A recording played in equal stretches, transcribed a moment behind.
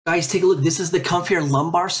Guys, take a look. This is the COMFIER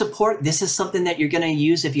lumbar support. This is something that you're going to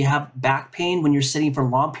use if you have back pain when you're sitting for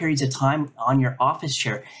long periods of time on your office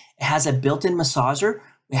chair. It has a built-in massager.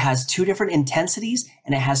 It has 2 different intensities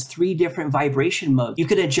and it has 3 different vibration modes. You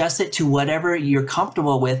can adjust it to whatever you're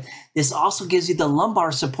comfortable with. This also gives you the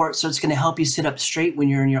lumbar support, so it's going to help you sit up straight when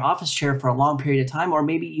you're in your office chair for a long period of time, or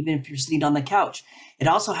maybe even if you're sitting on the couch. It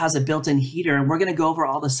also has a built-in heater, and we're going to go over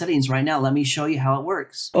all the settings right now. Let me show you how it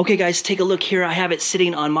works. Okay, guys, take a look here. I have it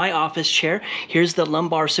sitting on my office chair. Here's the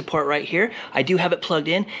lumbar support right here. I do have it plugged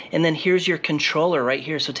in, and then here's your controller right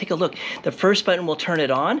here. So take a look. The first button will turn it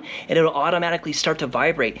on, and it'll automatically start to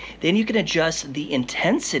vibrate. Then you can adjust the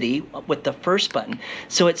intensity with the first button.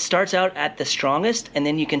 So it starts out at the strongest, and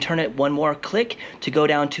then you can turn it one more click to go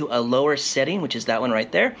down to a lower setting, which is that one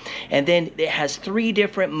right there. And then it has 3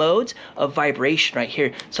 different modes of vibration right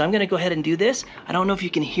here. So I'm going to go ahead and do this. I don't know if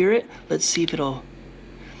you can hear it. Let's see if it'll,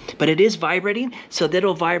 but it is vibrating, so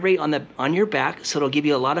that'll vibrate on your back, so it'll give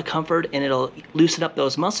you a lot of comfort and it'll loosen up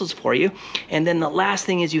those muscles for you. And then the last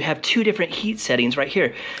thing is you have 2 different heat settings right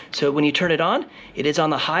here. So when you turn it on, it is on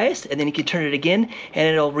the highest, and then you can turn it again and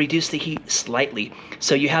it'll reduce the heat slightly.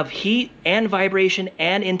 So you have heat and vibration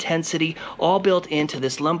and intensity all built into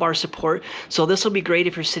this lumbar support. So this will be great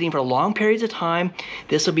if you're sitting for long periods of time.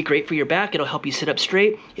 This will be great for your back. It'll help you sit up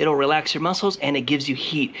straight. It'll relax your muscles and it gives you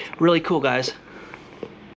heat. Really cool, guys.